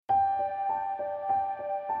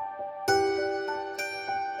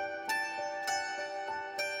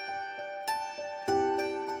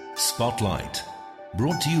Spotlight,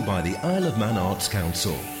 brought to you by the Isle of Man Arts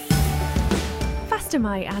Council.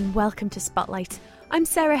 Fastamai and welcome to Spotlight. I'm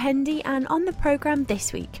Sarah Hendy, and on the programme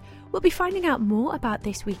this week, we'll be finding out more about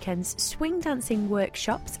this weekend's swing dancing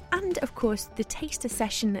workshops and, of course, the taster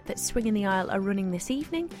session that Swing in the Isle are running this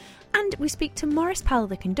evening. And we speak to Maurice Powell,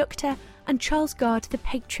 the conductor, and Charles Gard, the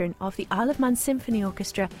patron of the Isle of Man Symphony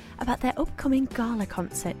Orchestra, about their upcoming gala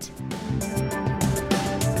concert.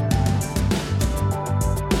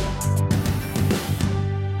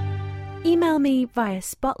 Email me via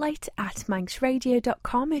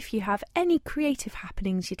spotlight@manxradio.com if you have any creative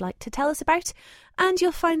happenings you'd like to tell us about, and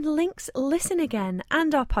you'll find links, Listen Again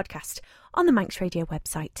and our podcast on the Manx Radio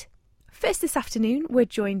website. First this afternoon, we're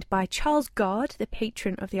joined by Charles Gard, the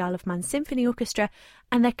patron of the Isle of Man Symphony Orchestra,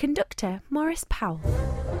 and their conductor, Maurice Powell.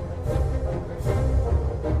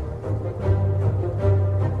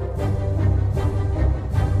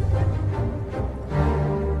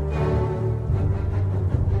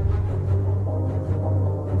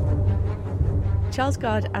 Charles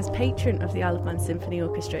Gard, as patron of the Isle of Man Symphony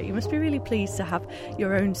Orchestra, you must be really pleased to have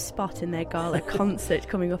your own spot in their gala concert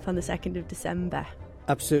coming up on the 2nd of December.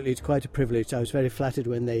 Absolutely, it's quite a privilege. I was very flattered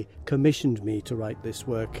when they commissioned me to write this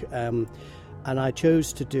work, and I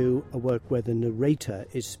chose to do a work where the narrator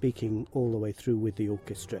is speaking all the way through with the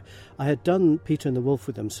orchestra. I had done Peter and the Wolf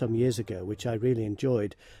with them some years ago, which I really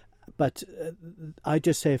enjoyed, but I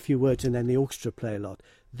just say a few words and then the orchestra play a lot.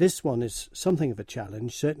 This one is something of a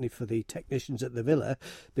challenge, certainly for the technicians at the villa,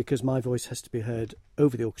 because my voice has to be heard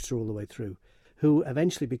over the orchestra all the way through. Who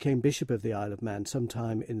eventually became Bishop of the Isle of Man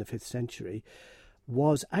sometime in the 5th century,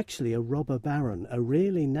 was actually a robber baron, a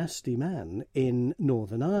really nasty man in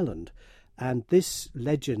Northern Ireland. And this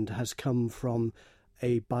legend has come from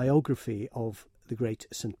a biography of the great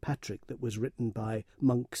St. Patrick that was written by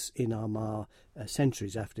monks in Armagh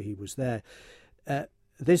centuries after he was there.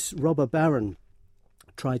 This robber baron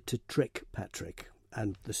tried to trick Patrick,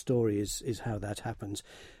 and the story is how that happens.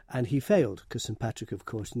 And he failed, because St. Patrick, of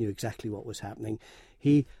course, knew exactly what was happening.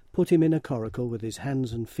 He put him in a coracle with his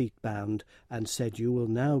hands and feet bound and said, "You will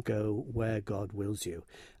now go where God wills you."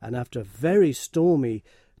 And after a very stormy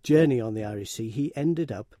journey on the Irish Sea, he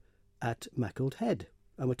ended up at Mackle Head.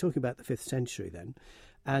 And we're talking about the 5th century then.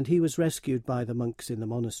 And he was rescued by the monks in the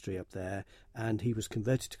monastery up there, and he was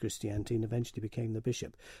converted to Christianity and eventually became the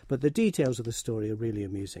bishop. But the details of the story are really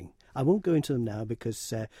amusing. I won't go into them now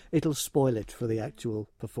because it'll spoil it for the actual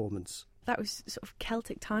performance. That was sort of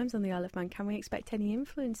Celtic times on the Isle of Man. Can we expect any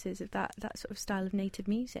influences of that sort of style of native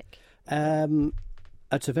music?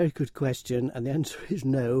 That's a very good question, and the answer is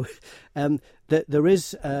no. There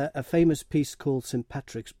is a famous piece called St.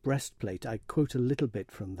 Patrick's Breastplate. I quote a little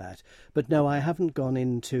bit from that. But no, I haven't gone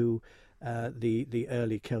into the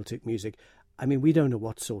early Celtic music. I mean, we don't know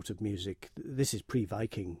what sort of music. This is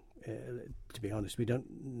pre-Viking, to be honest. We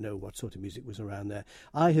don't know what sort of music was around there.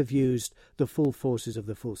 I have used the full forces of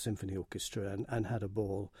the full symphony orchestra and had a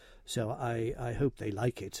ball. So I hope they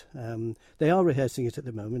like it. They are rehearsing it at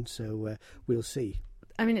the moment, so we'll see.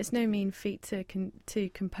 I mean, it's no mean feat to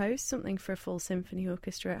compose something for a full symphony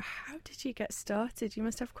orchestra. How did you get started? You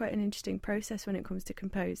must have quite an interesting process when it comes to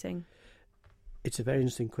composing. It's a very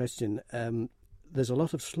interesting question. There's a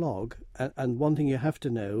lot of slog, and one thing you have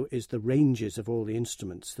to know is the ranges of all the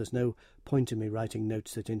instruments. There's no point in me writing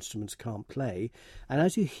notes that instruments can't play. And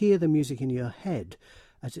as you hear the music in your head,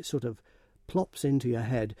 as it sort of plops into your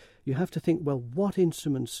head, you have to think, well, what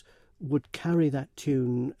instruments would carry that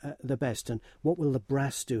tune the best, and what will the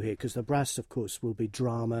brass do here? Because the brass, of course, will be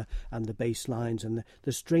drama, and the bass lines, and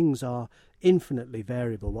the strings are infinitely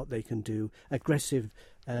variable, what they can do. Aggressive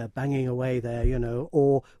banging away there,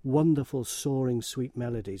 or wonderful soaring sweet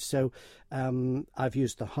melodies. So I've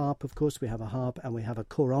used the harp, of course. We have a harp and we have a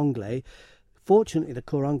cor anglais. Fortunately, the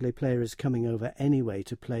cor anglais player is coming over anyway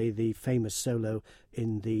to play the famous solo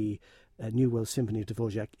in the New World Symphony of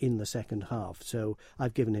Dvorak in the second half. So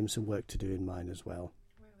I've given him some work to do in mine as well.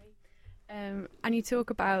 And you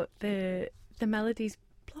talk about the melodies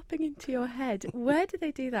plopping into your head. Where do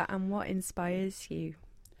they do that, and what inspires you?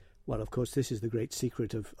 Well, of course, this is the great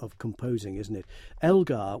secret of composing, isn't it?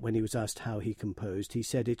 Elgar, when he was asked how he composed, he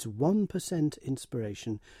said it's 1%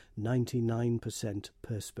 inspiration, 99%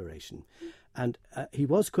 perspiration. And he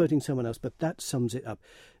was quoting someone else, but that sums it up.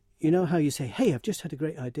 You know how you say, "Hey, I've just had a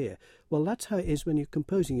great idea." Well, that's how it is when you're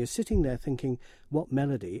composing. You're sitting there thinking, what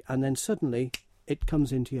melody? And then suddenly it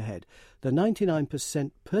comes into your head. The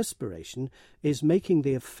 99% perspiration is making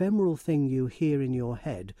the ephemeral thing you hear in your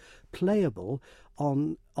head playable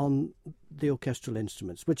on the orchestral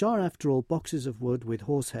instruments, which are, after all, boxes of wood with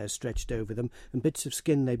horsehair stretched over them and bits of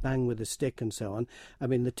skin they bang with a stick and so on. I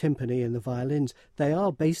mean, the timpani and the violins, they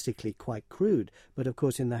are basically quite crude, but of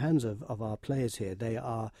course in the hands of our players here, they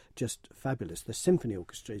are just fabulous. The symphony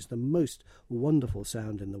orchestra is the most wonderful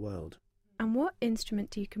sound in the world. And what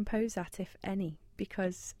instrument do you compose at, if any?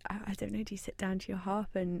 Because, I don't know, do you sit down to your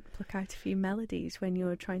harp and pluck out a few melodies when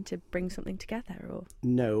you're trying to bring something together? Or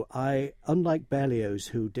No, unlike Berlioz,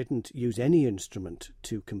 who didn't use any instrument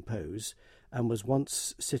to compose and was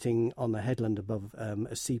once sitting on the headland above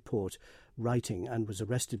a seaport writing and was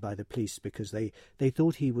arrested by the police because they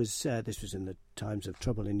thought he was, this was in the times of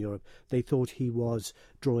trouble in Europe, they thought he was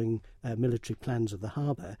drawing military plans of the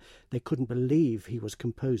harbour. They couldn't believe he was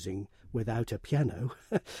composing without a piano.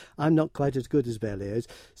 I'm not quite as good as Berlioz,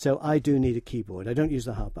 so I do need a keyboard. I don't use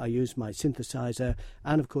the harp, I use my synthesizer,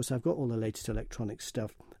 and of course I've got all the latest electronic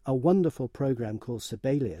stuff. A wonderful program called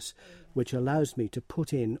Sibelius, which allows me to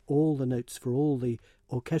put in all the notes for all the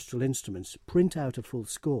orchestral instruments, print out a full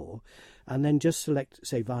score, and then just select,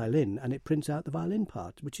 say, violin, and it prints out the violin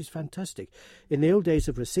part, which is fantastic. In the old days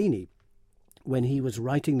of Rossini, when he was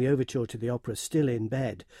writing the overture to the opera still in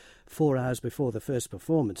bed 4 hours before the first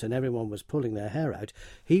performance and everyone was pulling their hair out,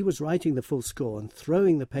 he was writing the full score and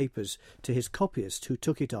throwing the papers to his copyist, who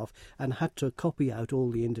took it off and had to copy out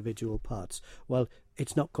all the individual parts. Well,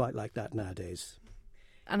 it's not quite like that nowadays.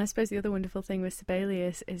 And I suppose the other wonderful thing with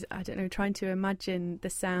Sibelius is, I don't know, trying to imagine the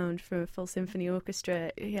sound from a full symphony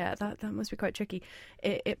orchestra. Yeah, that must be quite tricky.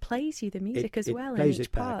 It plays you the music as well in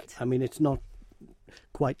each part. I mean, it's not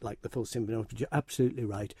quite like the full symphony orchestra. You're absolutely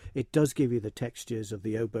right. It does give you the textures of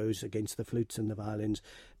the oboes against the flutes and the violins.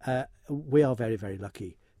 We are very, very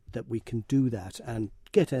lucky that we can do that and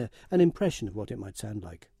get an impression of what it might sound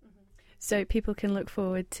like. So people can look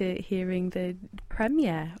forward to hearing the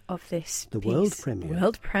premiere of this piece.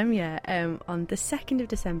 World premiere on the 2nd of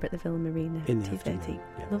December at the Villa Marina. In the 2:30.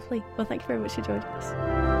 Yeah. Lovely. Well, thank you very much for joining us.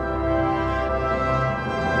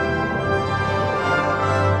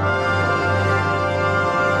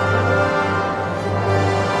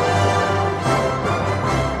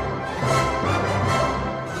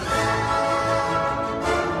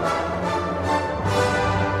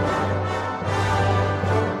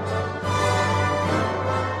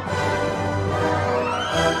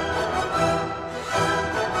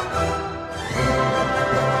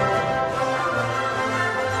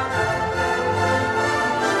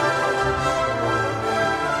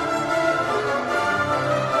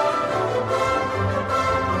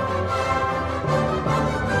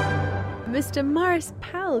 Mr. Maurice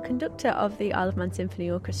Powell, conductor of the Isle of Man Symphony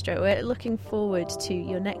Orchestra, we're looking forward to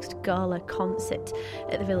your next gala concert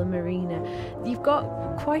at the Villa Marina. You've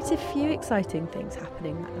got quite a few exciting things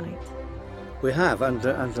happening that night. We have, and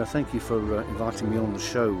thank you for inviting me on the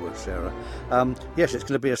show, Sarah. Yes, it's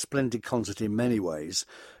going to be a splendid concert in many ways,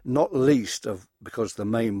 not least because the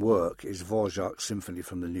main work is Dvorak's Symphony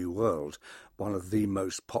from the New World, one of the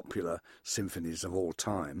most popular symphonies of all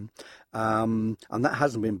time. And that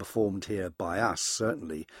hasn't been performed here by us,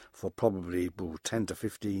 certainly, for probably 10 to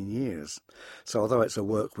 15 years. So although it's a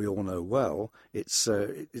work we all know well, it's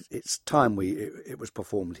time it was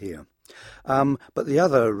performed here. But the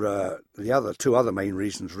other two other main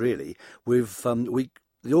reasons, really,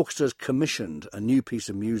 the orchestra has commissioned a new piece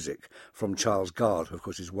of music from Charles Gard, who of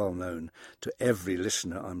course is well known to every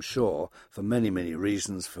listener, I'm sure, for many, many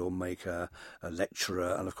reasons: filmmaker, a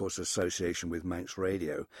lecturer, and of course association with Manx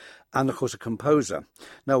Radio, and of course a composer.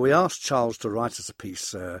 Now, we asked Charles to write us a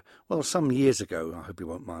piece, some years ago. I hope he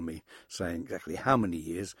won't mind me saying exactly how many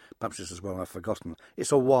years. Perhaps it's as well I've forgotten.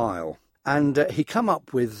 It's a while. And he come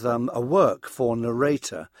up with a work for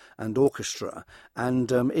narrator and orchestra.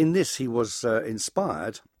 And in this he was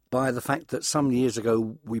inspired by the fact that some years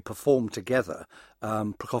ago we performed together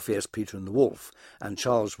Prokofiev's Peter and the Wolf, and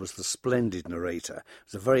Charles was the splendid narrator.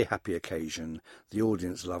 It was a very happy occasion. The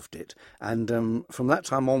audience loved it. And from that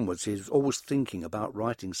time onwards, he was always thinking about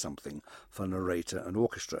writing something for narrator and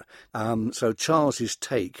orchestra. So Charles's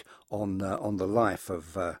take on the life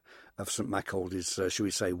of St Machold is, shall we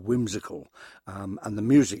say, whimsical, and the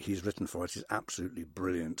music he's written for it is absolutely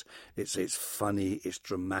brilliant. It's funny, it's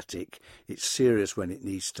dramatic, it's serious when it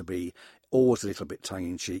needs to be, always a little bit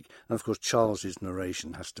tongue-in-cheek, and of course Charles's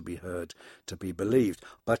narration has to be heard to be believed.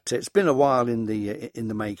 But it's been a while in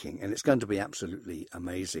the making, and it's going to be absolutely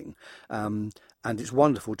amazing. And it's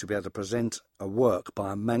wonderful to be able to present a work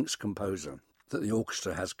by a Manx composer that the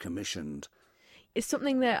orchestra has commissioned. it's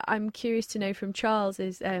something that I'm curious to know from Charles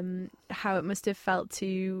is how it must have felt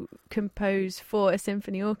to compose for a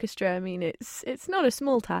symphony orchestra. I mean, it's not a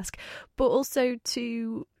small task, but also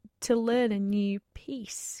to learn a new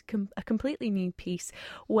piece, a completely new piece,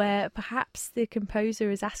 where perhaps the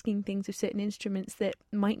composer is asking things of certain instruments that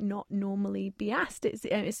might not normally be asked.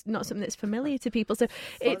 It's not something that's familiar to people. So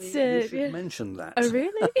Funny, it's you should mention that. Oh,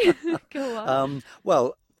 really? Go on.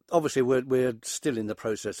 Well, obviously, we're still in the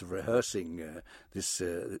process of rehearsing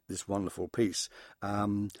this wonderful piece,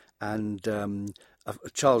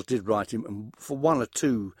 Charles did write him for one or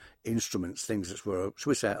two instruments things that were,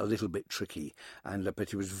 shall we say, a little bit tricky,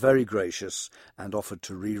 but he was very gracious and offered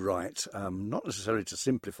to rewrite, not necessarily to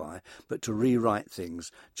simplify, but to rewrite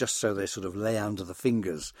things just so they sort of lay under the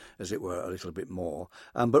fingers, as it were, a little bit more.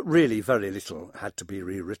 But really, very little had to be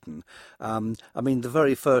rewritten. I mean, the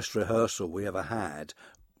very first rehearsal we ever had,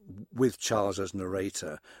 with Charles as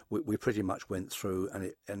narrator, we pretty much went through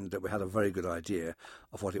and we had a very good idea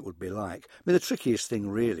of what it would be like. I mean, the trickiest thing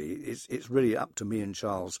really is it's really up to me and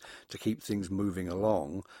Charles to keep things moving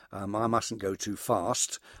along. I mustn't go too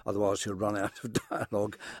fast, otherwise he'll run out of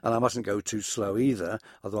dialogue, and I mustn't go too slow either,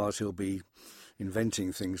 otherwise he'll be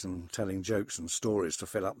inventing things and telling jokes and stories to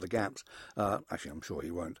fill up the gaps. Actually, I'm sure he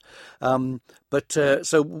won't.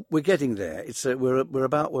 So we're getting there. We're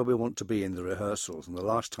about where we want to be in the rehearsals. And the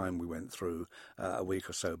last time we went through a week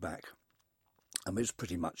or so back, it's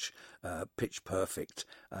pretty much pitch perfect.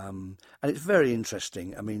 And it's very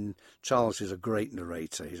interesting. I mean, Charles is a great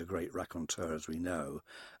narrator. He's a great raconteur, as we know.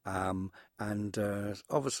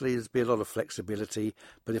 Obviously there's been a lot of flexibility.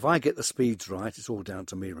 But if I get the speeds right, it's all down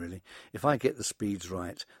to me, really. If I get the speeds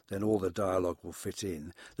right, then all the dialogue will fit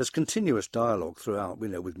in. There's continuous dialogue throughout,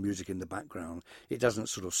 with music in the background. It doesn't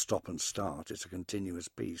sort of stop and start. It's a continuous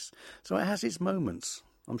piece. So it has its moments.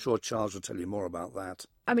 I'm sure Charles will tell you more about that.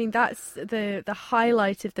 I mean, that's the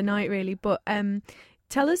highlight of the night, really. But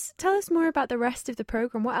tell us more about the rest of the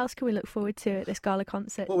programme. What else can we look forward to at this gala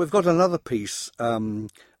concert? Well, we've got another piece,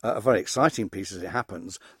 a very exciting piece as it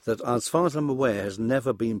happens, that as far as I'm aware has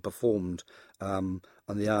never been performed on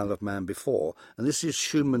the Isle of Man before. And this is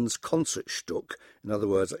Schumann's Concertstück. In other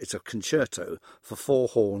words, it's a concerto for 4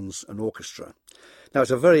 horns and orchestra. Now,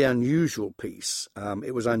 it's a very unusual piece.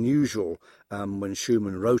 It was unusual when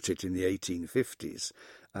Schumann wrote it in the 1850s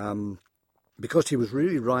because he was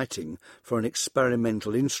really writing for an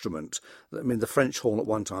experimental instrument. I mean, the French horn at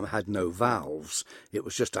one time had no valves. It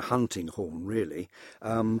was just a hunting horn, really.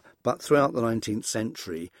 But throughout the 19th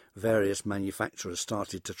century, various manufacturers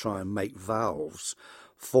started to try and make valves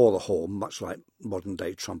for the horn, much like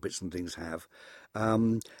modern-day trumpets and things have.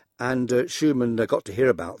 Schumann got to hear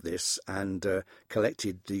about this and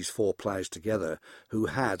collected these 4 players together who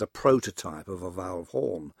had a prototype of a valve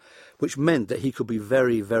horn, which meant that he could be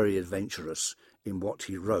very, very adventurous in what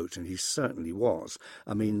he wrote, and he certainly was.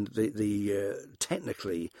 I mean,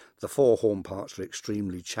 technically, the 4 horn parts are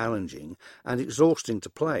extremely challenging and exhausting to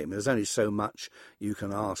play. I mean, there's only so much you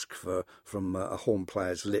can ask from a horn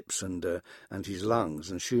player's lips and his lungs,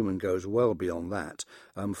 and Schumann goes well beyond that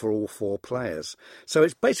for all 4 players. So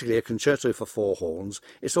it's basically a concerto for 4 horns.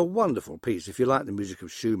 It's a wonderful piece. If you like the music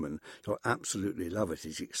of Schumann, you'll absolutely love it.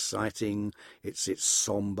 It's exciting, it's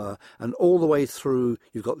sombre, and all the way through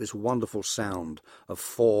you've got this wonderful sound of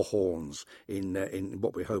 4 horns in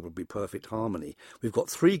what we hope will be perfect harmony. We've got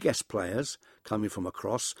 3 guest players coming from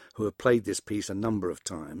across who have played this piece a number of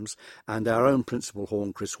times, and our own principal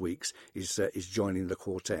horn, Chris Weeks, is joining the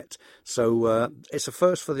quartet. So it's a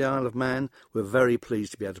first for the Isle of Man. We're very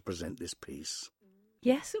pleased to be able to present this piece.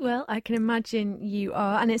 Yes, well, I can imagine you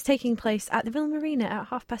are. And it's taking place at the Villa Marina at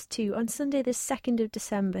 2:30 on Sunday the 2nd of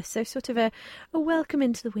December. So sort of a welcome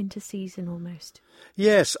into the winter season almost.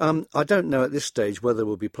 Yes, I don't know at this stage whether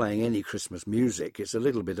we'll be playing any Christmas music. It's a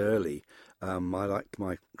little bit early. I like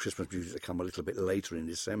my Christmas music to come a little bit later in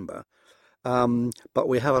December. But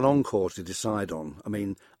we have an encore to decide on. I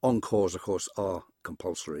mean, encores, of course, are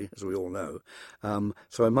compulsory, as we all know.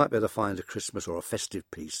 So I might be able to find a Christmas or a festive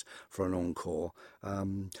piece for an encore.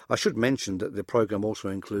 I should mention that the programme also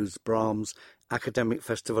includes Brahms' Academic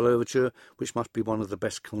Festival Overture, which must be one of the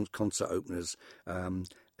best concert openers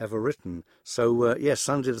ever written. So, yes,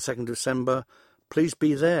 Sunday the 2nd of December, please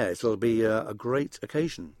be there. It'll be a great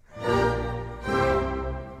occasion.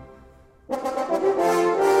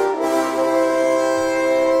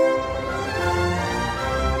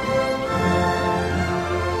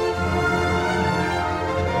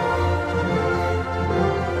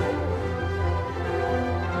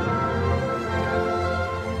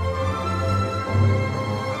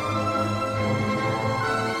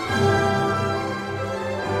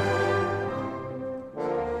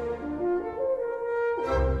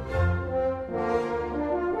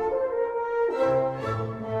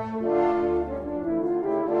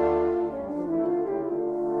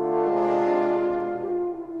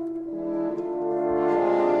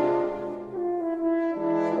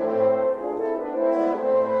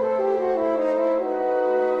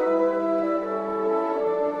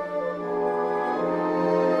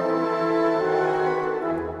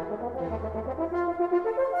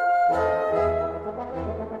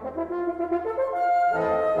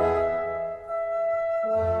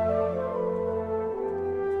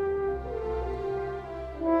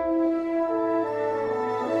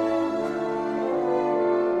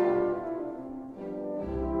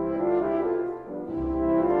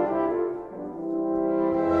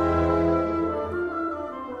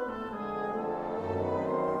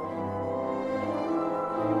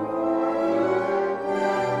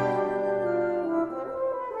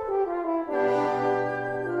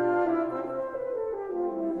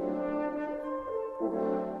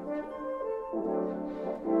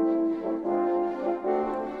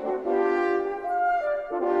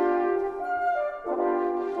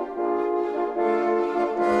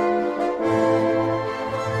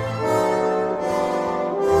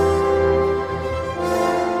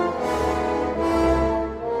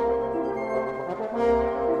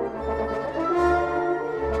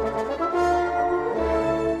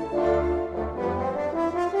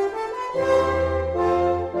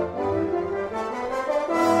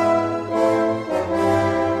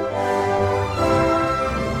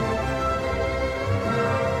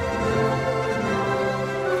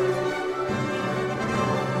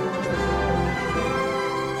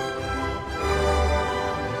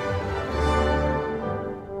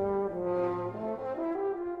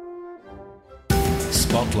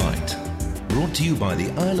 Spotlight. Brought to you by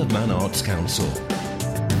the Isle of Man Arts Council.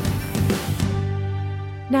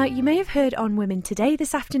 Now, you may have heard on Women Today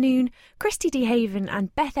this afternoon, Christy DeHaven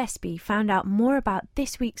and Beth Espy found out more about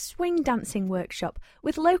this week's swing dancing workshop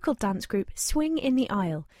with local dance group Swing in the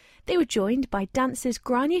Isle. They were joined by dancers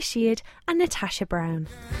Grania Sheard and Natasha Brown.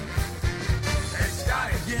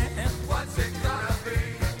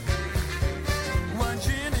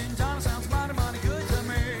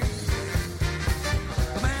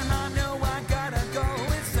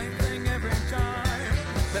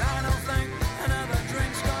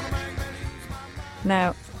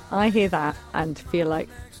 Now, I hear that and feel like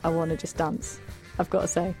I want to just dance, I've got to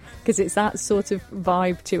say, because it's that sort of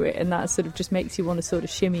vibe to it, and that sort of just makes you want to sort of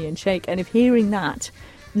shimmy and shake. And if hearing that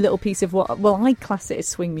little piece of what, well, I class it as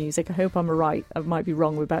swing music. I hope I'm right. I might be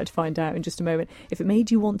wrong. We're about to find out in just a moment. If it made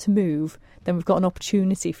you want to move, then we've got an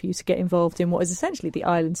opportunity for you to get involved in what is essentially the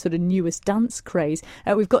island's sort of newest dance craze.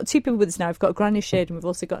 We've got two people with us now. We've got Grania Sheard and we've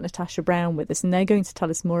also got Natasha Brown with us, and they're going to tell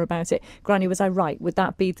us more about it. Grania, was I right? Would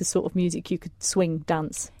that be the sort of music you could swing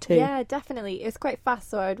dance to? Yeah, definitely. It's quite fast,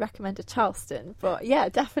 so I would recommend a Charleston. But yeah,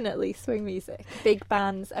 definitely swing music. Big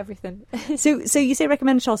bands, everything. So you say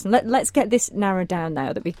recommend a Charleston. Let's get this narrowed down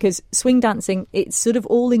now, because swing dancing, it's sort of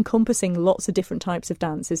all encompassing lots of different types of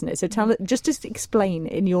dance, isn't it? So just explain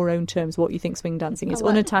in your own terms what you think swing dancing is.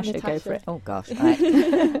 Or Natasha, go for it. Oh gosh,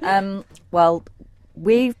 right. Well,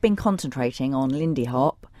 we've been concentrating on Lindy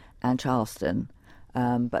Hop and Charleston,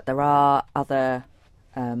 but there are other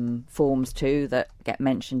forms too that get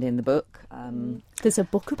mentioned in the book. There's a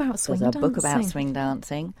book about swing dancing. There's a book about swing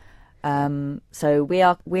dancing. So we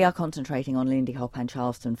are concentrating on Lindy Hop and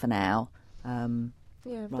Charleston for now.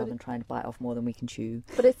 Rather than trying to bite off more than we can chew.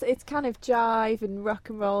 But it's kind of jive and rock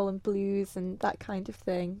and roll and blues and that kind of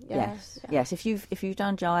thing. Yeah. Yes. If you've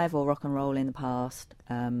done jive or rock and roll in the past,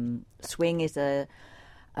 swing is a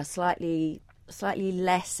slightly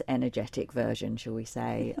less energetic version, shall we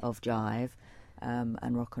say, of jive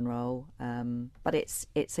and rock and roll. But it's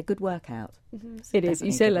a good workout. Mm-hmm. It is.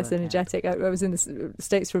 You say less energetic. I was in the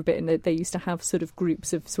States for a bit, and they used to have sort of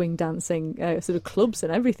groups of swing dancing, sort of clubs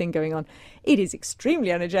and everything going on. It is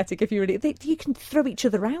extremely energetic. If you you can throw each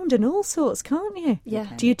other around and all sorts, can't you? Yeah.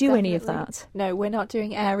 Do you do definitely. any of that? No, we're not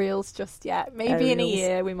doing aerials just yet. Maybe in a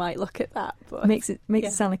year we might look at that. But makes it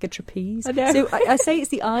sound like a trapeze. I know. So I say it's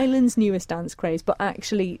the island's newest dance craze, but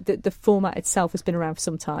actually the format itself has been around for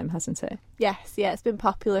some time, hasn't it? Yes, yeah, it's been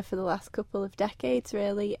popular for the last couple of decades,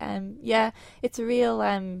 really. It's a real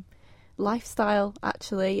lifestyle,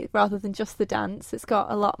 actually, rather than just the dance. It's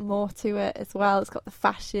got a lot more to it as well. It's got the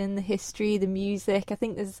fashion, the history, the music. I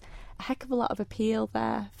think there's a heck of a lot of appeal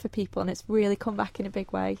there for people, and it's really come back in a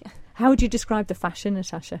big way. How would you describe the fashion,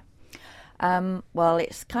 Natasha? Well,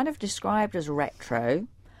 it's kind of described as retro,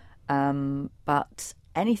 but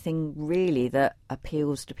anything really that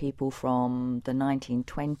appeals to people from the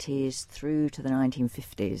 1920s through to the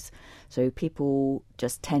 1950s. So people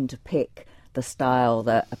just tend to pick the style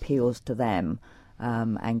that appeals to them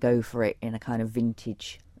and go for it in a kind of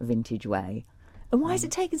vintage way. And why has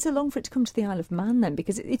it taken so long for it to come to the Isle of Man then?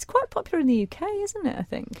 Because it's quite popular in the UK, isn't it, I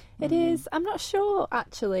think? It is. I'm not sure,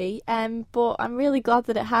 actually, but I'm really glad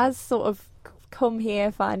that it has sort of come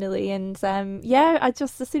here finally. And I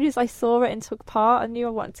just, as soon as I saw it and took part, I knew I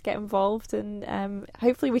wanted to get involved, and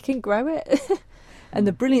hopefully we can grow it. And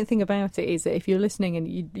the brilliant thing about it is that if you're listening and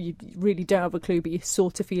you really don't have a clue, but you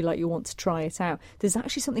sort of feel like you want to try it out, there's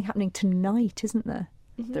actually something happening tonight, isn't there?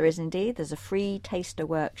 Mm-hmm. There is indeed. There's a free taster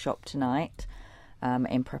workshop tonight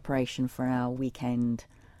in preparation for our weekend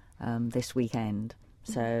this weekend.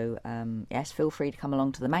 So, yes, feel free to come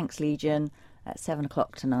along to the Manx Legion at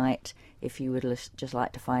 7:00 tonight if you would just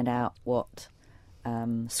like to find out what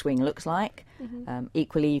swing looks like. Mm-hmm.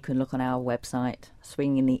 Equally, you can look on our website,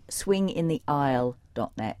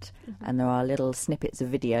 swingintheisle.net, and there are little snippets of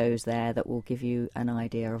videos there that will give you an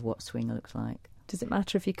idea of what swing looks like. Does it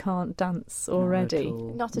matter if you can't dance already?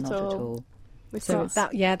 Not at all. So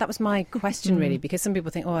that was my question, really, because some people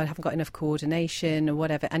think, I haven't got enough coordination or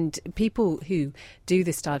whatever, and people who do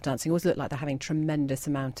this style of dancing always look like they're having tremendous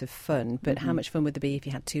amount of fun, but how much fun would there be if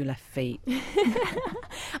you had two left feet?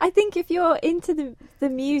 I think if you're into the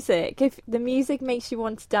music, if the music makes you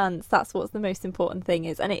want to dance, that's what the most important thing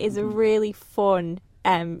is, and it is a really fun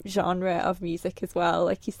genre of music as well.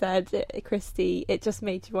 Like you said, Christy, it just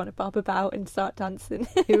made you want to bob about and start dancing.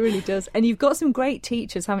 It really does. And you've got some great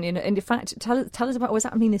teachers, haven't you? And in fact, tell us about what's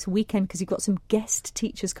happening this weekend, because you've got some guest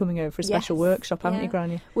teachers coming over for a special workshop, haven't you,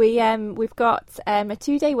 Grania? We've got a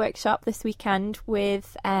 2-day workshop this weekend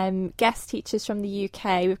with guest teachers from the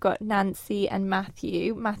UK. We've got Nancy and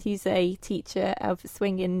Matthew. Matthew's a teacher of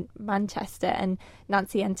swing in Manchester, and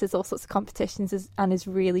Nancy enters all sorts of competitions and is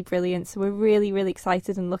really brilliant. So we're really, really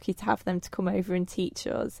excited and lucky to have them to come over and teach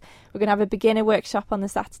us. We're going to have a beginner workshop on the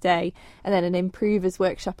Saturday and then an improvers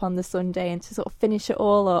workshop on the Sunday. And to sort of finish it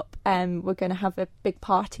all up, we're going to have a big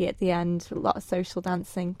party at the end, a lot of social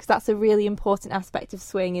dancing, because that's a really important aspect of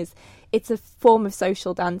swing. Is it's a form of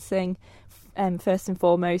social dancing. First and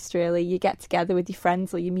foremost, really, you get together with your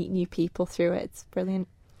friends or you meet new people through it. It's brilliant.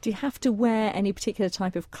 Do you have to wear any particular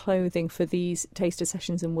type of clothing for these taster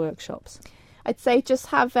sessions and workshops? I'd say just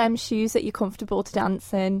have shoes that you're comfortable to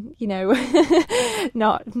dance in, you know,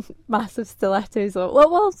 not massive stilettos or,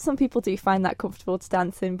 well, some people do find that comfortable to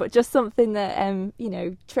dance in, but just something that, you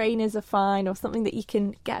know, trainers are fine, or something that you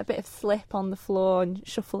can get a bit of slip on the floor and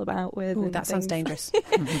shuffle about with. Oh, that sounds dangerous.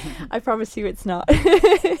 I promise you it's not.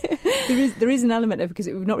 There is an element of, because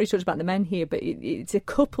we've not really talked about the men here, but it's a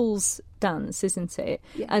couples dance, isn't it?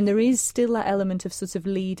 Yeah. And there is still that element of sort of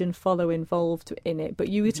lead and follow involved in it. But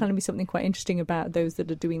you were telling me something quite interesting about those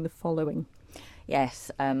that are doing the following.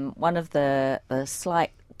 Yes, one of the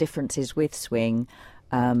slight differences with swing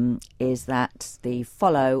is that the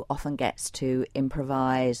follow often gets to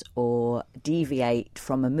improvise or deviate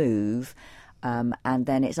from a move, and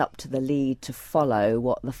then it's up to the lead to follow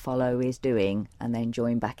what the follow is doing and then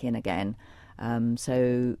join back in again.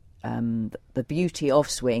 The beauty of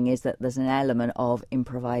swing is that there's an element of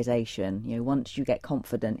improvisation. You know, once you get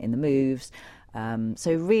confident in the moves,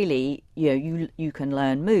 so really, you know, you can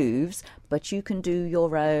learn moves, but you can do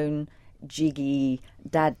your own jiggy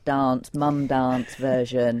dad dance, mum dance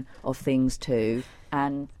version of things too,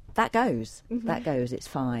 and that goes. Mm-hmm. That goes. It's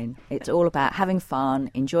fine. It's all about having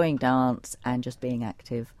fun, enjoying dance, and just being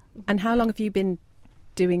active. And how long have you been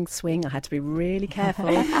doing swing? I had to be really careful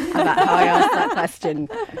about how I asked that question.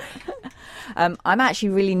 I'm actually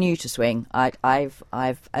really new to swing. I've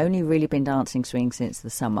only really been dancing swing since the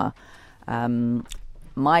summer.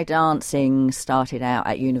 My dancing started out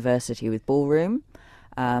at university with ballroom,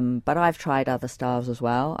 but I've tried other styles as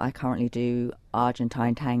well. I currently do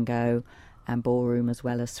Argentine tango and ballroom as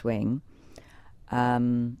well as swing.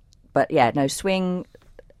 But yeah, no, swing...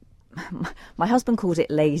 My husband calls it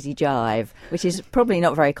lazy jive, which is probably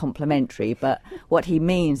not very complimentary, but what he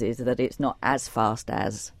means is that it's not as fast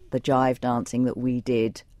as the jive dancing that we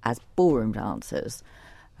did as ballroom dancers.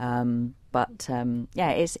 But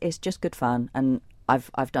it's just good fun, and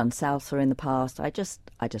I've done salsa in the past. I just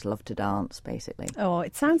love to dance, basically. Oh,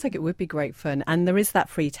 it sounds like it would be great fun, and there is that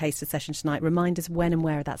free taster session tonight. Remind us when and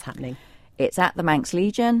where that's happening. It's at the Manx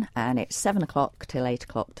Legion, and it's 7 o'clock till 8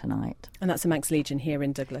 o'clock tonight. And that's the Manx Legion here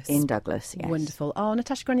in Douglas? In Douglas, yes. Wonderful. Oh,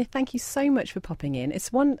 Natasha Grania, thank you so much for popping in.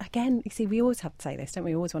 It's one, again, you see, we always have to say this, don't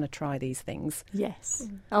we? We always want to try these things. Yes.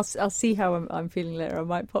 I'll see how I'm feeling later. I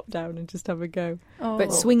might pop down and just have a go. Oh.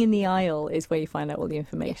 But Swing in the Aisle is where you find out all the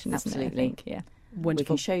information, yes, isn't absolutely. it? I think? Yeah.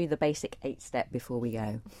 Wonderful. We can show you the basic 8-step before we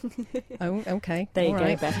go. Oh, okay. There you all go,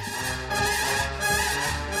 right. Beth.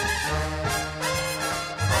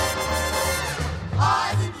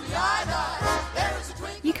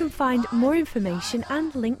 You can find more information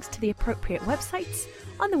and links to the appropriate websites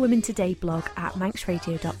on the Women Today blog at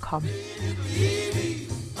manxradio.com. Baby,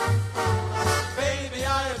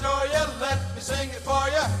 I adore you. Let me sing it for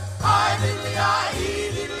you. I diddly I,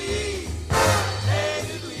 diddly ee. Hey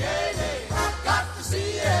diddly hey day. Got to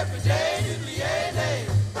see you every day. Diddly hey day.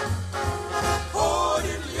 Oh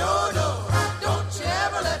diddly oh no. Don't you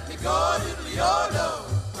ever let me go. Diddly oh no.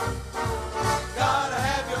 Gotta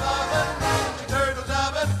have your lovin' and your turtle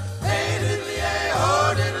dubbin'. Hey diddly hey,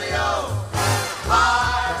 oh diddly oh.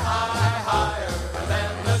 High, high, higher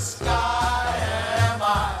than the sky am I.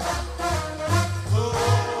 Who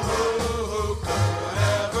could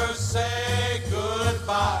ever say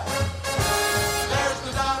goodbye? There's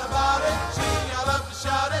no doubt about it. Gee, I love to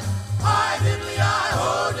shout it. I diddly I,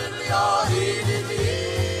 oh diddly oh, he diddly.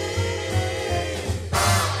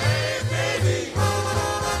 Hey baby,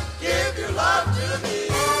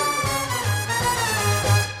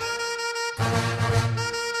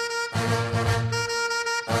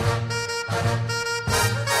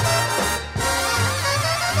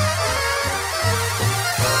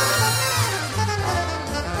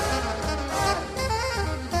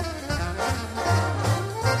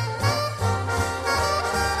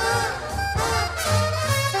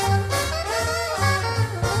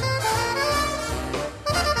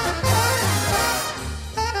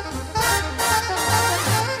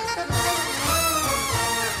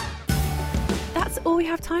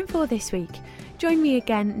 time for this week. Join me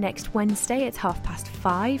again next Wednesday at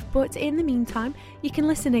 5:30, but in the meantime, you can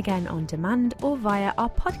listen again on demand or via our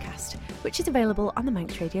podcast, which is available on the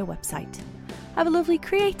Manx Radio website. Have a lovely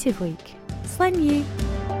creative week. Slán you!